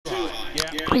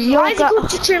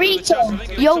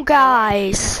Yo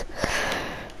guys,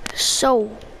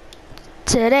 so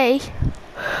today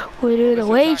we're doing a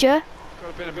wager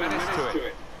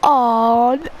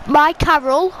on my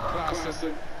Carol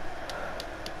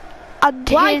and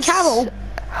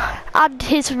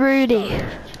his Rooney.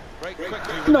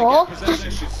 No.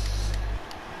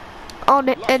 On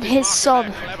it and his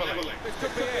son.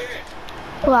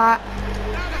 Right.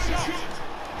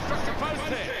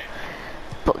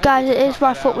 But guys, it is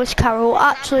my footman's Carol.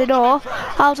 Actually no,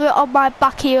 I'll do it on my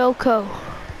Bakayoko.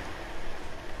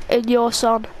 And your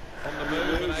son.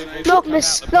 Look,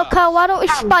 Carl, why don't we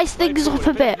spice things up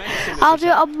a bit? I'll do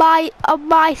it on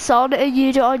my son and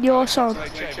you do it on your son.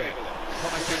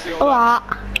 Alright.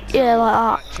 Yeah,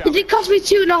 like that. Did it cost me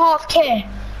 2.5k?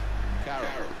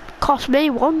 Cost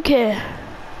me 1k.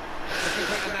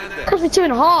 Cost me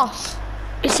 2.5.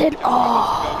 It's in.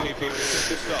 Oh.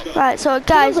 Right, so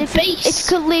guys, if you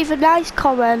could leave a nice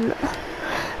comment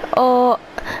or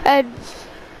and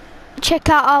check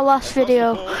out our last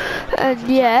video, and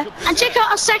yeah, and check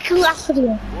out our second last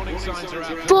video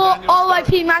for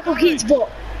RIP Michael Keane's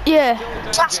book. Yeah.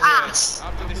 That's ass.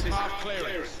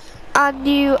 And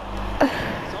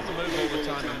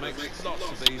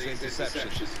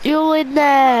you're in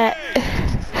there.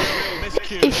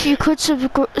 If you could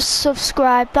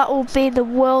subscribe, that will be the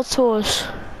world tours.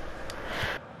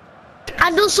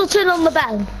 And also turn on the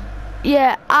bell.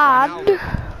 Yeah, and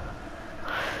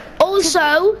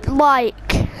also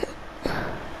like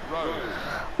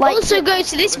also go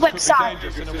to this website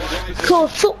called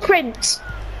Footprint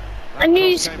and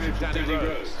use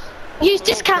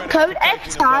discount code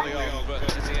FTime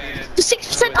for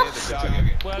 6% off.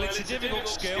 Well, it's a difficult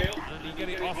skill, and you get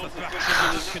it off a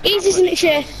fraction. Easy, isn't it,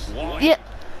 Shay? Yeah.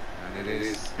 And it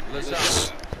is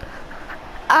Lazaro.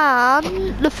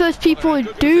 And the first people who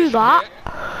do that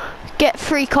get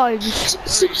free coins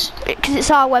because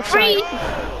it's our website.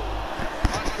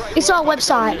 It's our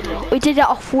website. We did it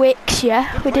off Wix,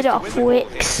 yeah. We did it off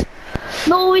Wix.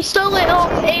 No, we stole it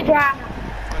off Adriano.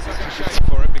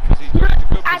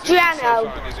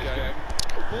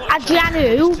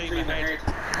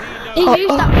 He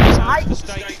used that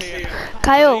website.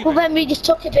 Kyle. Well, then we just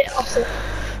took a bit off it.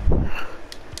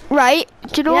 Right.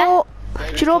 Do you know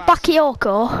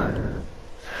Bakayoko?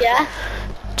 Yeah.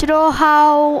 Do you know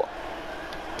how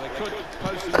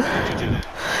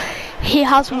he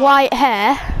has white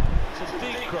hair?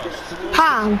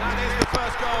 Ham. That is the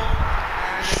first goal,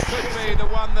 and it could be the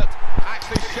one that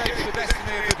actually shapes the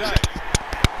destiny of the day.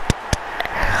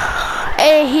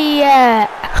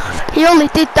 He only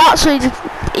did that so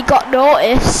he got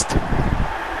noticed.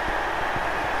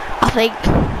 I think.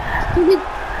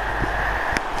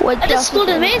 I just scored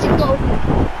an amazing goal.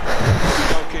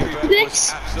 Look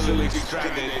This. absolutely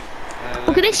stranded.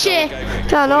 Look at this shit.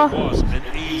 I know. It was an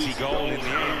easy goal in the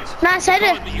end. Nice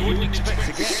header. That you wouldn't expect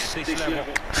to get at this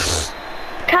level.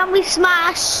 Can we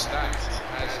smash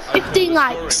 15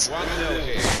 likes?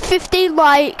 15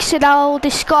 likes and I'll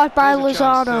discard by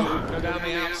Lozano. Go down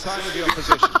the outside of the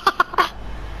opposition.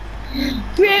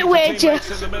 Great wager.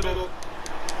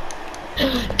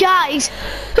 Guys,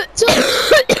 so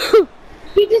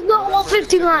he does not want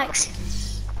 15 likes,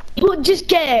 but just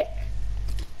get it.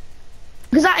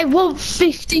 Because I want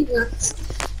 15 likes.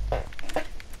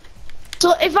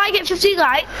 So if I get 15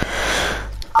 likes,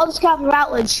 I'll just have a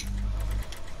Routledge.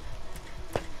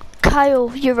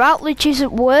 Kyle, your Routledge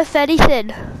isn't worth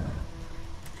anything.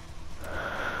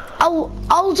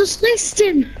 I'll just list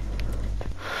him.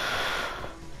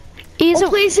 I'll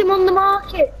place him on the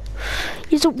market.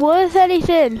 He isn't worth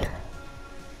anything.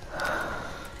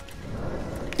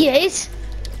 Yes.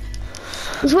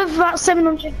 He's worth about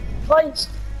 700 points.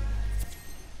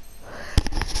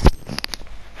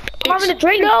 I'm having a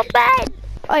drink. No bad.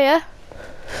 Oh yeah.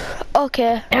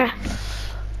 Okay. Yeah.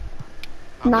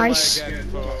 Nice.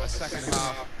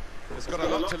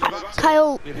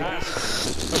 Kyle.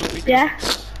 Yeah.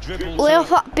 Lay off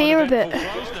that beer a bit.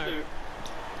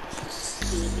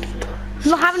 I'm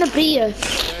not having a beer.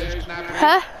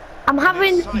 Huh? I'm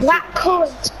having black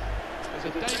currant.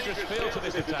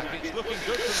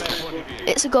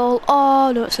 It's a goal.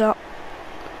 Oh no, it's not.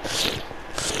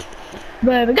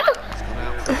 There we go.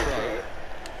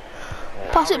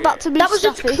 Pass it back to me. That was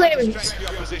just a clearance.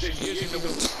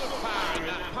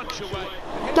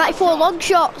 94 long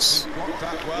shots.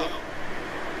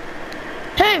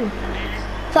 Who?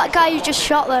 That guy you just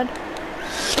shot then.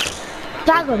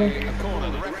 That got him.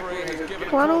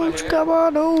 Why don't you come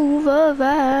on over,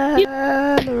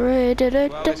 Valerie?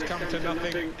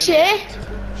 Che?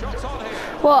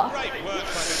 What?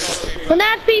 When I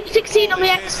had FIFA 16 on the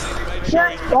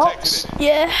Xbox,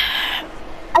 Yeah.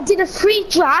 I did a free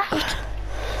draft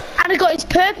and I got his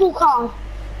purple card.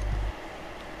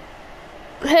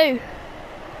 Who?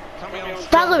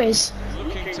 Valerie's.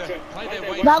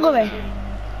 Valerie.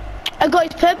 I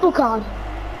got his purple card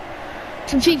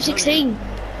from FIFA 16.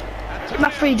 My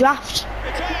free draft.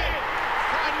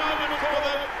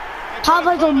 How have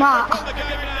I done that?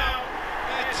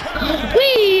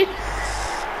 Whee!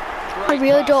 I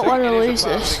really don't want to lose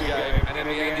this.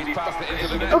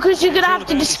 Because you're going to have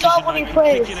to discard when he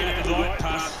plays.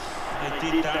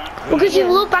 Because you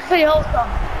look back at your old stuff,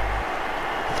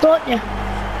 don't you?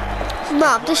 No,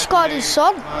 I'm discarding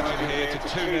Son.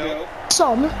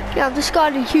 Son? Yeah, I'm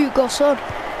discarding Hugo's Son.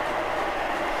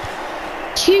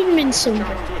 Human son.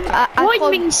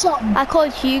 What means son? I call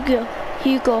it Hugo.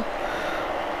 Hugo.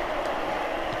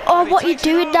 Oh, what are you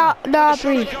doing,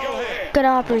 Gnabry?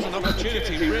 Gnabry.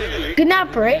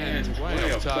 Gnabry?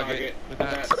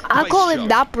 I call him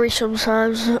Gnabry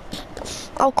sometimes.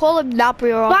 I'll call him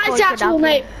Gnabry or I'll That's call his him actual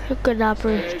name.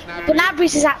 Gnabry.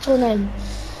 Gnabry's his actual name.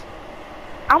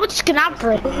 How much is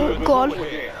Gnabry? Go on.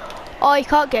 Oh, you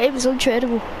can't get him, he's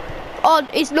untradeable. On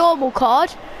his normal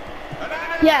card?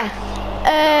 Yeah.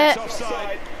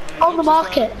 On the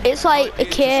market. It's like a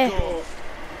K.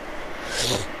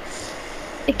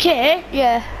 A K?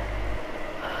 Yeah.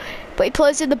 But he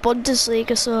plays in the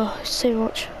Bundesliga, so it's too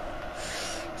much.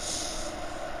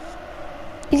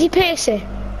 Is he pacey?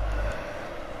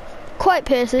 Quite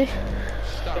pacey.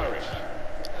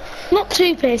 Not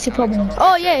too pacey, probably.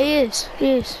 Oh yeah, he is.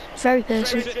 He is. Very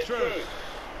pacey.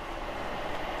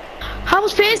 How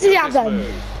much pace did he have then?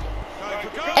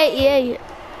 88.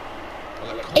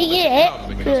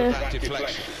 88? Yeah.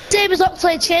 Same as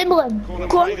Oxlade-Chamberlain.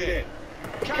 Go on.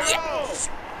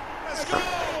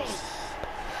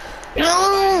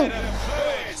 No!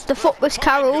 The footless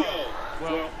Carroll.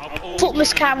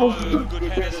 Footless Carroll.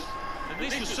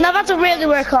 Now that's a really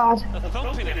work hard.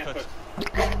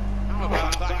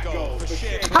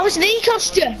 How much did he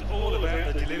cost you?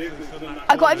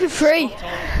 I got him for free.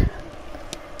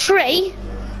 Free?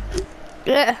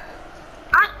 Yeah.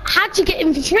 How'd you get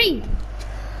him for free?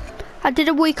 I did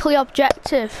a weekly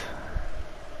objective.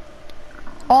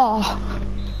 Oh.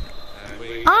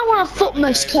 I want a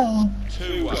Footmas card.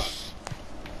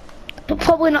 But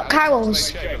probably not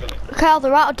Carroll's. Carl,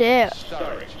 they're out of date.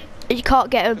 You can't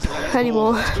get them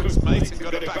anymore.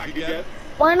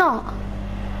 Why not?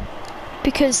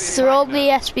 Because they're only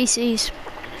SBCs.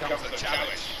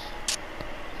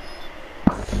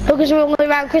 Because we're only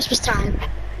around Christmas time.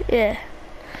 Yeah.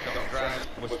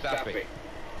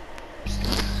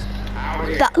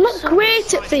 That look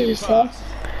great at FIFA.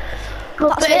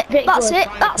 That's it. That's it.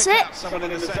 That's it.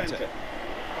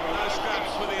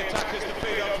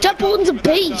 That button's a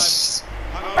beast.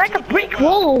 Like a brick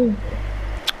wall.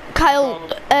 Kyle,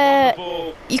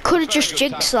 you could have just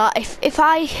jinxed that. If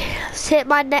I take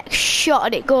my next shot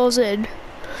and it goes in,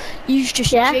 you've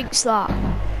just jinxed that.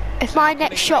 If my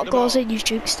next shot goes in, you've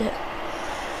jinxed it.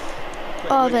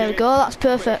 Oh, there we go. That's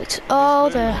perfect. Oh,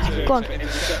 there. Go on.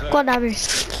 Go on, Abby.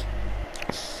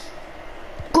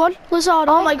 Go on, Lozano.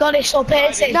 Oh my god, it's so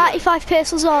pacey. 95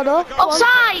 pace Lozano.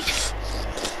 Offside!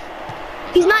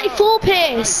 He's 94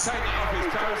 pace.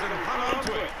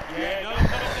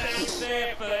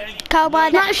 Kyle, my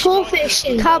next, 94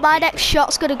 fishing. Kyle, my next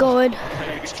shot's gonna go in.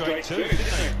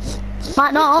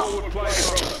 Might not.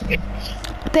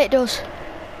 I bet it does.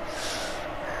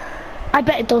 I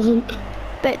bet it doesn't.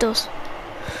 Bet it does.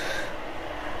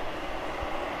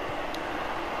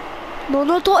 No,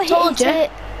 no, don't hit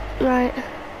it. Right.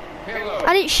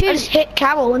 I didn't shoot. I just hit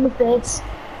Carroll in the face.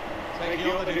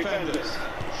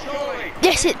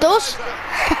 Yes, it does.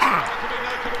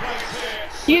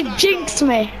 You jinxed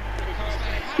me.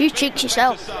 You jinxed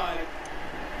yourself.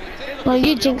 Well,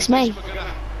 you jinxed me.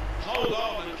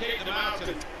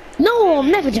 No, I'm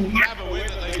never doing that.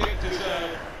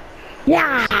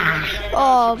 Yeah.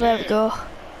 Oh, there we go.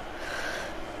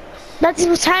 That's his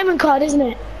retirement card, isn't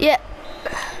it? Yeah.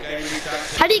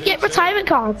 How do you get retirement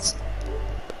cards?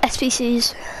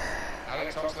 SPCs.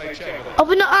 Are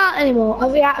we not out anymore? Are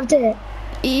we out of date?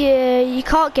 Yeah, you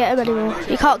can't get them anymore.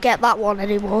 You can't get that one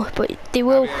anymore. But they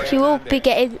will. You will be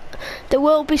getting. There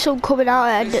will be some coming out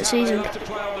at the end of the season.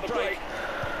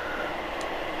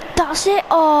 That's it.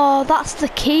 Oh, that's the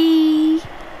key.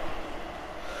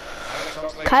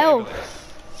 Kyle.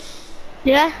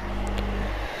 Yeah.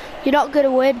 You're not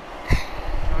gonna win.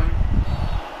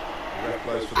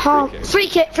 Oh, free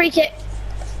kick, free kick.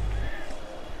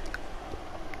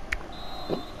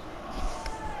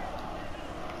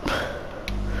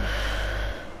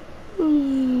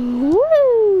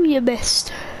 Woo, you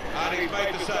missed.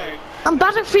 I'm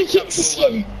bad at free kicks this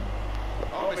year.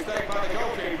 mistake by the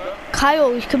goalkeeper.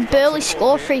 Kyle, you can barely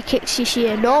score free kicks this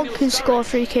year. No one can score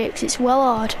free kicks. It's well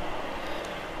hard.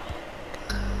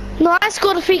 No, I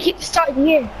scored a free kick to start the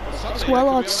year. It's well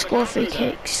hard to score free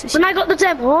kicks. When I got the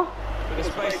demo, Bit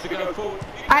of space to go forward.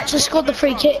 I actually scored the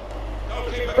free kick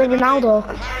with Ronaldo.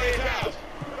 Harry it out.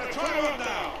 But try one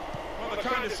now. Well, the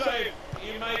kind of save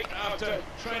you make after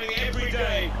training every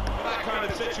day for that kind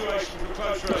of situation from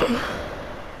close range.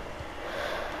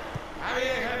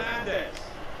 Javier Hernandez.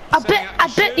 I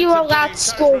bet you were allowed to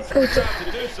score free kicks.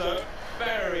 To do so.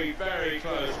 Very, very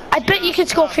close. I bet you can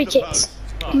score free kicks.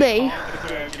 Me?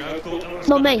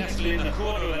 No, me.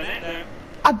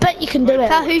 I bet you can do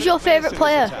Kyle, it. who's your favourite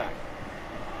player?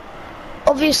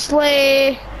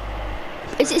 Obviously,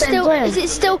 Is it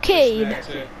still Keane?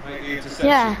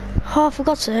 yeah. Oh, for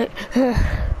God's sake.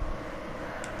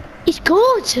 He's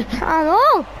good. I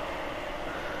know.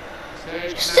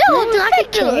 Still a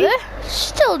defender though.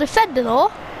 Still a defender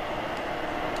though.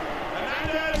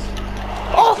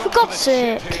 Oh, for God's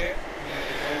sake.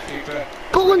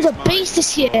 Bullen's a beast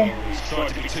this year.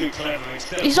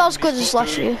 He's not as good as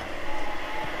last year.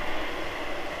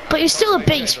 But he's still a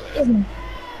beast, isn't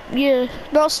he? Yeah,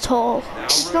 not as tall.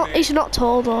 He's not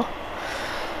tall though.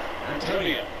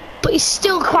 But he's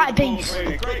still quite a beast.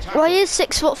 Well, he is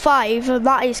 6'5", and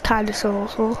that is kind of tall,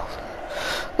 so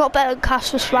not better than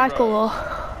Casper Schmeichel though.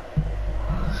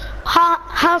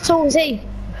 How tall is he?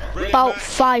 About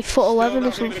 5'11"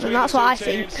 or something. That's what I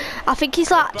think. I think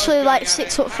he's actually like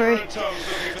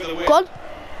 6'3". Go on,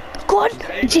 go on.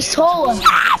 He's taller.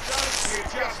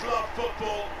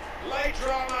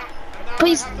 But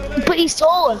he's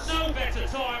taller.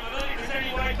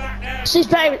 So he's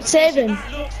better at saving.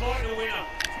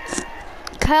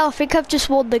 Kyle, I think I've just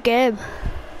won the game.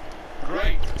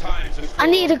 I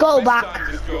need a goal back.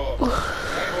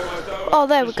 Oh,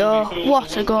 there we go.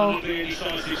 What a goal.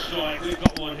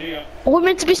 Are we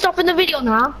meant to be stopping the video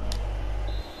now?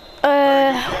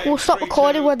 We'll stop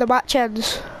recording when the match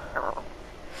ends.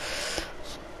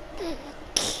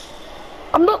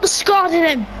 I'm not discarding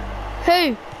him.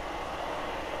 Who?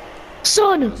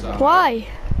 Son. Why?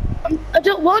 I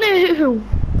don't want to. Who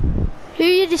are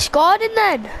you discarding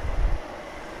then?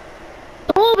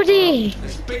 Nobody.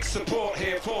 There's big support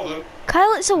here for them.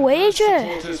 Kyle, it's a wager.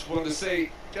 Supporters want to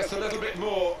see just a little bit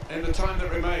more in the time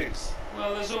that remains.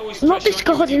 Well, there's always I'm not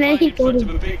discarding anybody.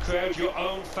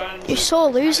 You're so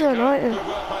loser, aren't you?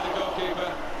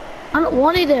 I don't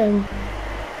want him.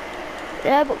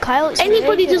 Yeah, but Kyle, it's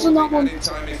Anybody wager. doesn't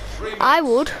want. I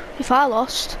would, if I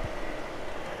lost.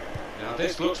 Now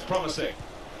this looks promising.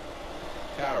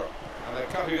 Carroll, and they're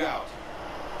cutting out.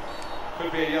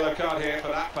 Could be a yellow card here for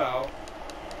that foul.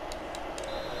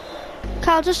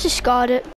 Kyle, just discard it.